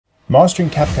Mastering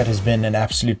CapCut has been an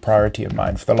absolute priority of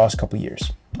mine for the last couple of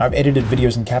years. I've edited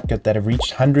videos in CapCut that have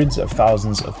reached hundreds of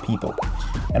thousands of people,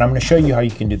 and I'm going to show you how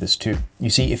you can do this too. You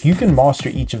see, if you can master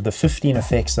each of the 15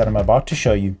 effects that I'm about to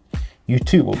show you, you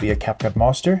too will be a CapCut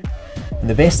master. And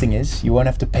the best thing is, you won't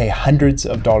have to pay hundreds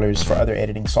of dollars for other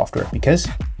editing software because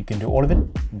you can do all of it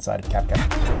inside of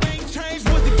CapCut.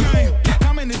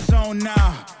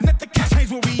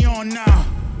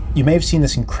 You may have seen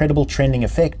this incredible trending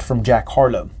effect from Jack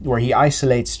Harlow, where he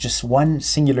isolates just one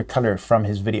singular color from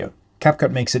his video. CapCut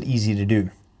makes it easy to do.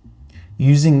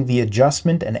 Using the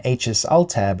Adjustment and HSL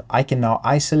tab, I can now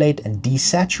isolate and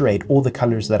desaturate all the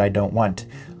colors that I don't want.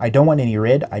 I don't want any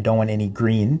red, I don't want any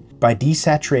green. By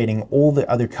desaturating all the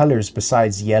other colors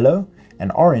besides yellow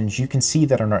and orange, you can see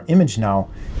that on our image now,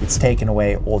 it's taken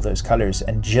away all those colors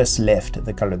and just left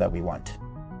the color that we want.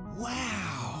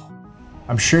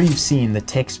 I'm sure you've seen the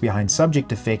text behind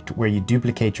subject effect where you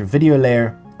duplicate your video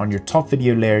layer. On your top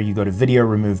video layer, you go to video,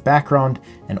 remove background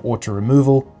and auto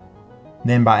removal.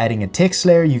 Then by adding a text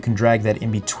layer, you can drag that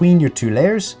in between your two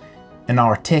layers and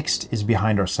our text is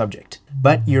behind our subject.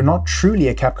 But you're not truly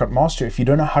a CapCut master if you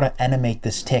don't know how to animate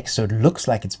this text so it looks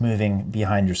like it's moving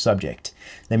behind your subject.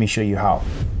 Let me show you how.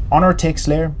 On our text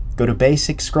layer, go to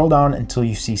basic, scroll down until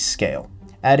you see scale.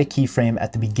 Add a keyframe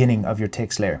at the beginning of your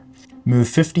text layer. Move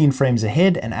 15 frames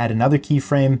ahead and add another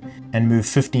keyframe, and move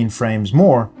 15 frames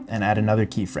more and add another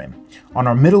keyframe. On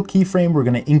our middle keyframe, we're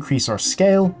going to increase our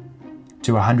scale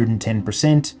to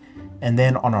 110%, and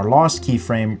then on our last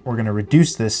keyframe, we're going to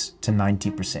reduce this to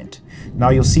 90%. Now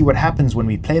you'll see what happens when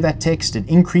we play that text. It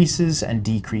increases and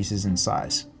decreases in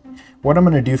size. What I'm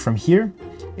going to do from here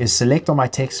is select on my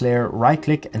text layer, right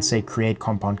click and say create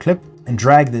compound clip, and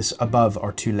drag this above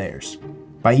our two layers.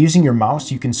 By using your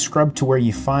mouse, you can scrub to where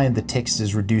you find the text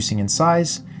is reducing in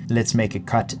size. Let's make a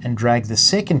cut and drag the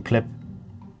second clip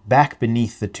back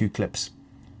beneath the two clips.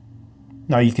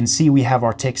 Now you can see we have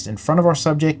our text in front of our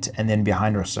subject and then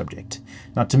behind our subject.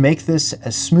 Now to make this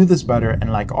as smooth as butter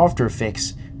and like After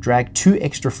Effects, drag 2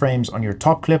 extra frames on your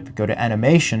top clip, go to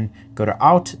animation, go to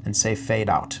out and say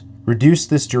fade out. Reduce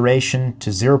this duration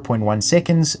to 0.1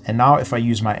 seconds. And now if I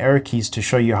use my arrow keys to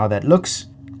show you how that looks,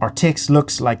 our text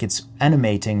looks like it's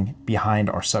animating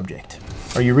behind our subject.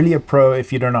 Are you really a pro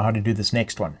if you don't know how to do this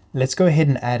next one? Let's go ahead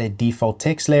and add a default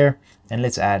text layer and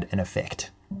let's add an effect.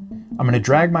 I'm going to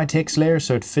drag my text layer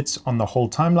so it fits on the whole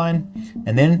timeline,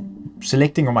 and then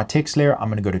selecting on my text layer, I'm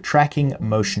going to go to tracking,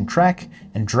 motion track,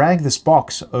 and drag this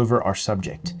box over our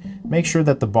subject. Make sure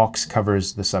that the box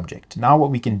covers the subject. Now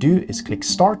what we can do is click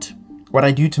start. What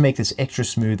I do to make this extra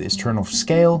smooth is turn off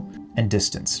scale and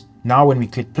distance. Now when we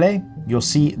click play, you'll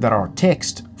see that our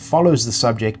text follows the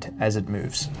subject as it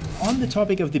moves. On the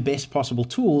topic of the best possible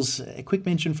tools, a quick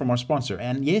mention from our sponsor.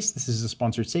 And yes, this is a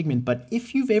sponsored segment, but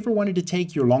if you've ever wanted to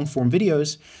take your long form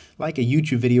videos, like a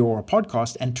YouTube video or a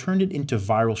podcast, and turn it into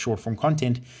viral short form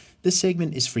content, this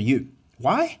segment is for you.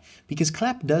 Why? Because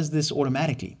Klap does this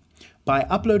automatically. By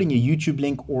uploading a YouTube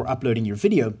link or uploading your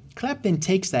video, Klap then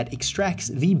takes that, extracts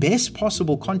the best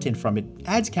possible content from it,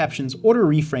 adds captions, auto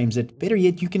reframes it. Better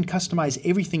yet, you can customize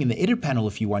everything in the edit panel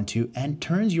if you want to, and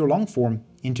turns your long form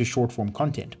into short form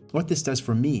content. What this does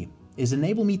for me is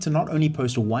enable me to not only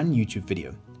post one YouTube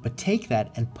video, but take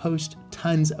that and post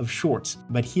tons of shorts.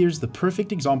 But here's the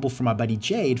perfect example from my buddy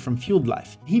Jade from Fueled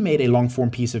Life. He made a long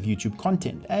form piece of YouTube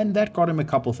content, and that got him a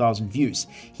couple thousand views.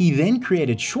 He then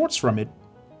created shorts from it,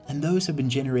 and those have been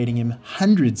generating him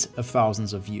hundreds of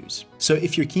thousands of views. So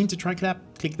if you're keen to try Klap,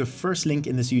 click the first link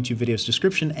in this YouTube video's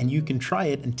description and you can try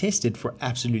it and test it for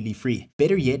absolutely free.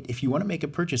 Better yet, if you want to make a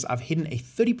purchase, I've hidden a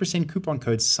 30% coupon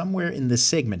code somewhere in this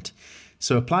segment.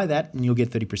 So apply that and you'll get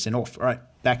 30% off. All right,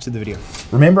 back to the video.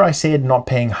 Remember I said not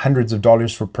paying hundreds of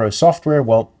dollars for pro software?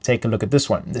 Well, take a look at this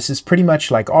one. This is pretty much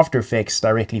like After Effects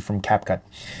directly from CapCut.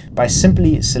 By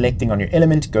simply selecting on your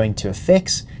element, going to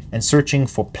Effects and searching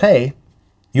for Play,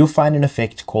 you'll find an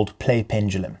effect called Play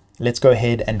Pendulum. Let's go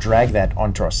ahead and drag that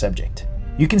onto our subject.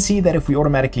 You can see that if we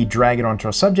automatically drag it onto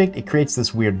our subject, it creates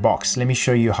this weird box. Let me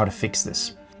show you how to fix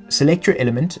this. Select your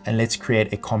element and let's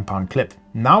create a compound clip.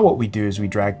 Now what we do is we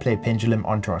drag Play Pendulum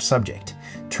onto our subject.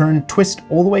 Turn twist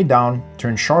all the way down,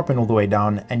 turn sharpen all the way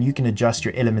down, and you can adjust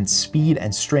your element's speed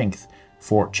and strength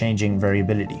for changing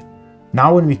variability.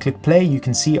 Now when we click play, you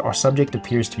can see our subject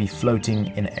appears to be floating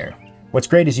in air. What's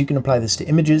great is you can apply this to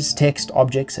images, text,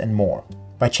 objects, and more.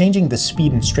 By changing the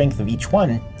speed and strength of each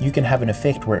one, you can have an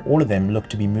effect where all of them look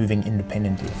to be moving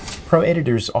independently. Pro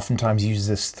editors oftentimes use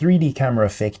this 3D camera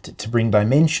effect to bring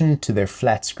dimension to their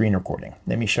flat screen recording.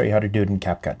 Let me show you how to do it in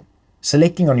CapCut.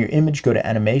 Selecting on your image, go to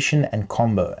Animation and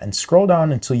Combo and scroll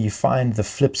down until you find the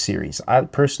flip series. I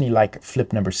personally like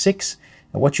flip number 6,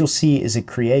 And what you'll see is it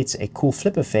creates a cool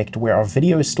flip effect where our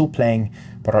video is still playing,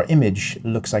 but our image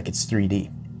looks like it's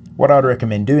 3D. What I'd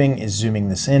recommend doing is zooming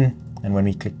this in, and when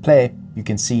we click play, you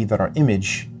can see that our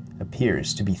image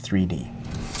appears to be 3D.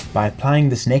 By applying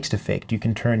this next effect, you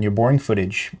can turn your boring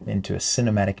footage into a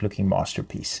cinematic looking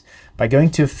masterpiece. By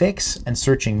going to effects and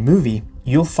searching movie,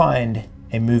 you'll find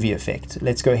a movie effect.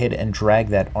 Let's go ahead and drag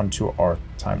that onto our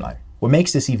timeline. What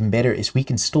makes this even better is we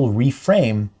can still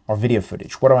reframe our video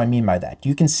footage. What do I mean by that?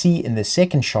 You can see in the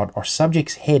second shot, our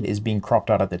subject's head is being cropped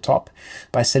out at the top.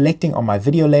 By selecting on my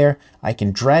video layer, I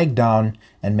can drag down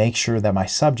and make sure that my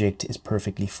subject is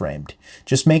perfectly framed.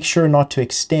 Just make sure not to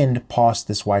extend past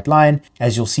this white line,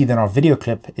 as you'll see that our video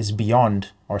clip is beyond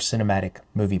our cinematic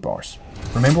movie bars.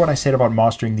 Remember what I said about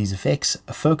mastering these effects?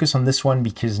 Focus on this one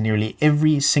because nearly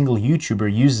every single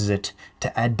YouTuber uses it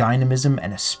to add dynamism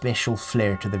and a special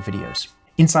flair to their videos.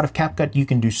 Inside of CapCut, you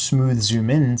can do smooth zoom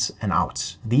ins and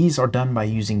outs. These are done by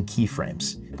using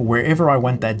keyframes. But wherever I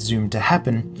want that zoom to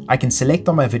happen, I can select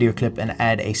on my video clip and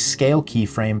add a scale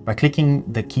keyframe by clicking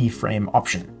the keyframe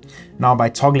option. Now by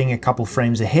toggling a couple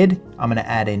frames ahead, I'm going to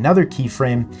add another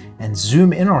keyframe and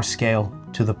zoom in our scale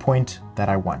to the point that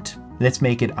I want. Let's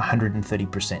make it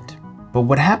 130%. But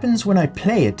what happens when I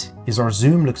play it is our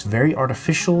zoom looks very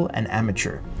artificial and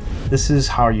amateur. This is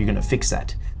how you're going to fix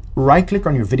that. Right click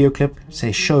on your video clip,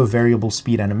 say show variable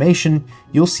speed animation,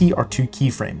 you'll see our two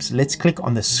keyframes. Let's click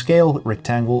on the scale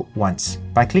rectangle once.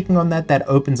 By clicking on that, that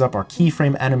opens up our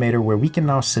keyframe animator where we can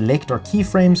now select our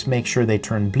keyframes, make sure they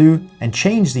turn blue, and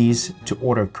change these to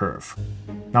auto curve.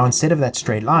 Now instead of that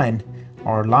straight line,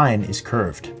 our line is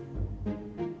curved.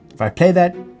 If I play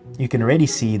that, you can already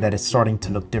see that it's starting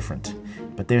to look different.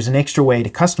 But there's an extra way to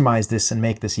customize this and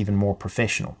make this even more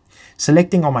professional.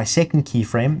 Selecting on my second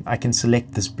keyframe, I can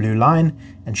select this blue line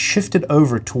and shift it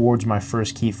over towards my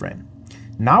first keyframe.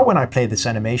 Now when I play this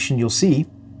animation, you'll see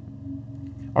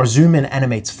our zoom in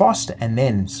animates fast and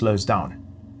then slows down.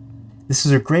 This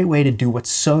is a great way to do what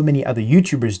so many other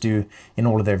YouTubers do in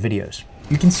all of their videos.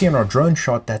 You can see on our drone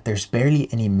shot that there's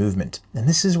barely any movement, and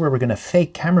this is where we're going to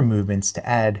fake camera movements to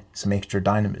add some extra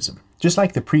dynamism. Just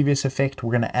like the previous effect,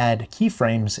 we're going to add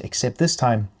keyframes, except this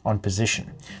time on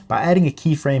position. By adding a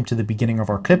keyframe to the beginning of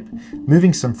our clip,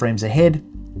 moving some frames ahead,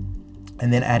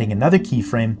 and then adding another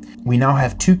keyframe, we now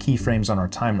have two keyframes on our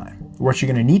timeline. What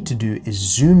you're going to need to do is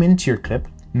zoom into your clip.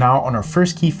 Now on our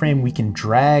first keyframe, we can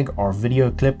drag our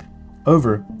video clip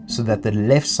over so that the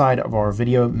left side of our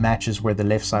video matches where the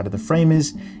left side of the frame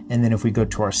is. And then if we go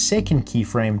to our second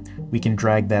keyframe, we can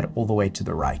drag that all the way to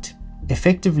the right.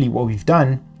 Effectively, what we've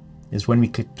done is when we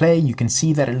click play, you can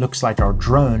see that it looks like our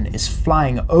drone is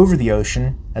flying over the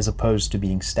ocean as opposed to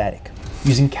being static.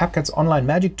 Using CapCut's online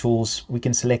magic tools, we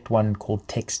can select one called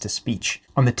text to speech.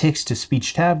 On the text to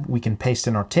speech tab, we can paste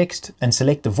in our text and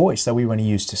select the voice that we want to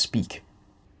use to speak.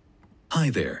 Hi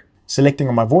there. Selecting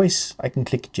on my voice, I can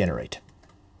click generate.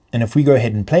 And if we go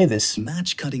ahead and play this,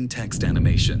 Match cutting text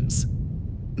animations.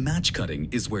 Match cutting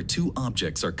is where two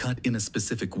objects are cut in a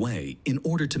specific way in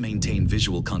order to maintain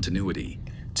visual continuity.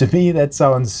 to me that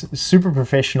sounds super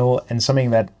professional and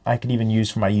something that I could even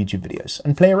use for my YouTube videos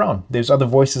and play around. There's other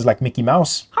voices like Mickey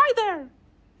Mouse. Hi there.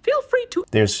 Feel free to.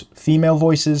 There's female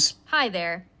voices. Hi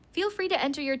there. Feel free to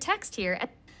enter your text here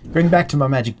at. Going back to my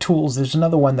magic tools, there's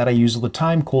another one that I use all the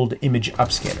time called Image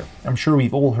Upscaler. I'm sure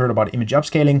we've all heard about image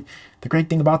upscaling. The great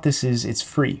thing about this is it's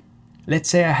free. Let's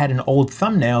say I had an old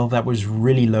thumbnail that was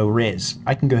really low res.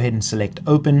 I can go ahead and select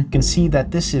open. You can see that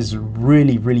this is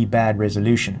really bad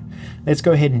resolution. Let's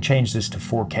go ahead and change this to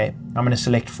 4K. I'm going to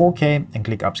select 4K and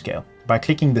click upscale. By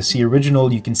clicking the see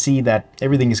original, you can see that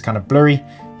everything is kind of blurry.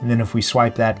 And then if we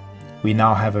swipe that, we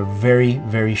now have a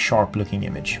very sharp looking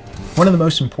image. One of the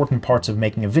most important parts of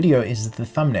making a video is the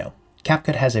thumbnail.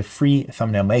 CapCut has a free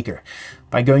thumbnail maker.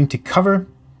 By going to cover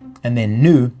and then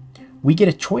new, we get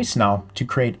a choice now to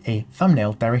create a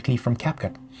thumbnail directly from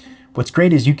CapCut. What's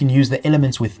great is you can use the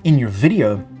elements within your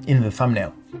video in the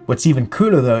thumbnail. What's even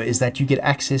cooler though is that you get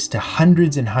access to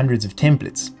hundreds and hundreds of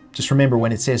templates. Just remember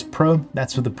when it says Pro,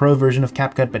 that's for the Pro version of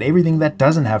CapCut, but everything that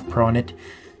doesn't have Pro on it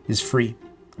is free.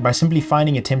 By simply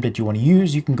finding a template you want to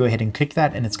use, you can go ahead and click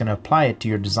that and it's going to apply it to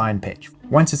your design page.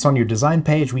 Once it's on your design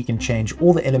page, we can change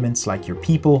all the elements like your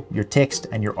people, your text,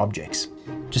 and your objects.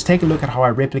 Just take a look at how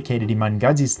I replicated Iman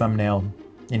Gadzi's thumbnail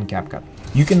in CapCut.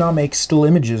 You can now make still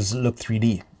images look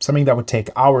 3D. Something that would take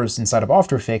hours inside of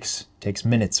After Effects takes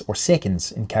minutes or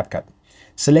seconds in CapCut.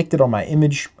 Selected on my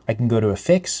image, I can go to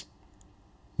Effects,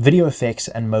 Video Effects,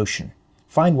 and Motion.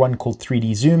 Find one called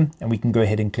 3D Zoom, and we can go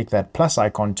ahead and click that plus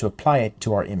icon to apply it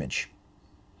to our image.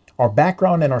 Our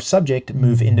background and our subject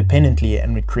move independently,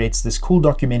 and it creates this cool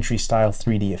documentary style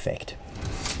 3D effect.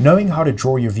 Knowing how to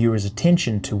draw your viewer's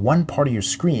attention to one part of your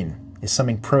screen is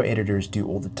something pro editors do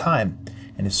all the time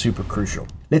and is super crucial.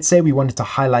 Let's say we wanted to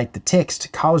highlight the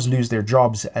text, "Cows lose their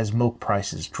jobs as milk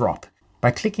prices drop."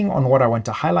 By clicking on what I want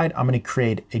to highlight, I'm going to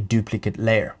create a duplicate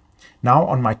layer. Now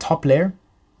on my top layer,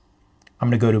 I'm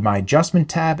going to go to my adjustment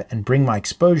tab and bring my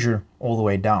exposure all the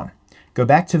way down. Go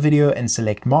back to video and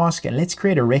select mask, and let's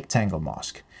create a rectangle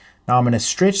mask. Now I'm going to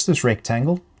stretch this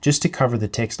rectangle just to cover the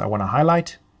text I want to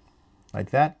highlight, like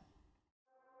that.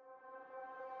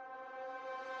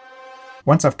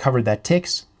 Once I've covered that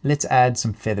text, let's add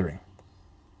some feathering.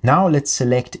 Now let's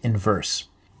select inverse.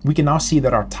 We can now see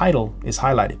that our title is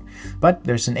highlighted, but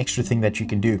there's an extra thing that you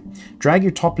can do. Drag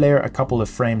your top layer a couple of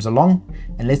frames along,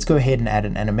 and let's go ahead and add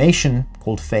an animation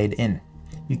called fade in.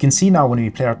 You can see now when we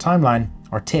play our timeline,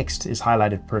 our text is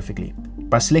highlighted perfectly.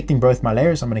 By selecting both my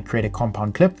layers, I'm going to create a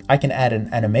compound clip. I can add an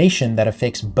animation that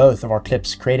affects both of our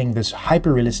clips, creating this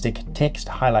hyper-realistic text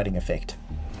highlighting effect.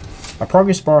 A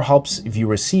progress bar helps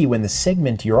viewers see when the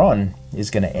segment you're on is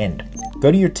going to end.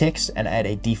 Go to your text and add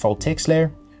a default text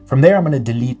layer. From there, I'm going to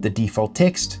delete the default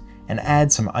text and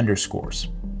add some underscores.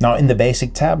 Now in the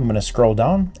basic tab, I'm going to scroll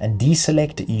down and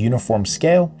deselect uniform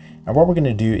scale. And what we're going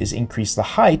to do is increase the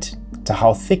height to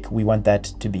how thick we want that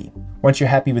to be. Once you're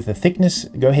happy with the thickness,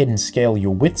 go ahead and scale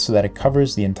your width so that it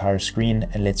covers the entire screen,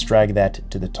 and let's drag that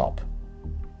to the top.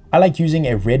 I like using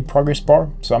a red progress bar,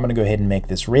 so I'm going to go ahead and make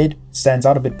this red. It stands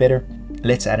out a bit better.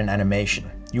 Let's add an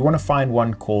animation. You want to find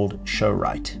one called show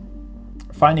right.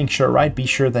 Finding show right, be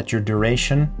sure that your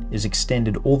duration is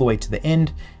extended all the way to the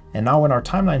end. And now when our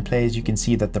timeline plays, you can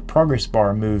see that the progress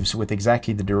bar moves with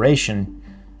exactly the duration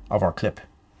of our clip.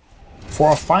 For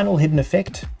our final hidden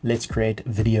effect, let's create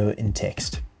video in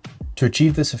text. To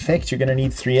achieve this effect, you're going to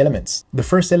need 3 elements. The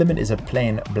first element is a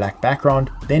plain black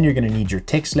background. Then you're going to need your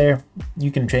text layer.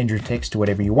 You can change your text to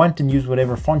whatever you want and use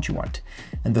whatever font you want.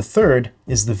 And the third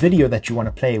is the video that you want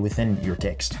to play within your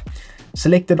text.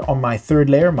 Selected on my third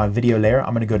layer, my video layer,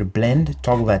 I'm going to go to blend,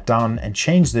 toggle that down and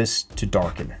change this to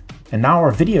darken. And now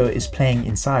our video is playing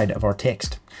inside of our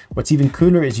text. What's even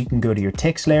cooler is you can go to your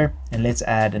text layer and let's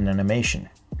add an animation.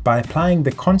 By applying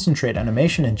the concentrate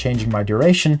animation and changing my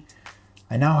duration,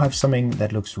 I now have something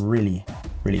that looks really,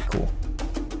 really cool.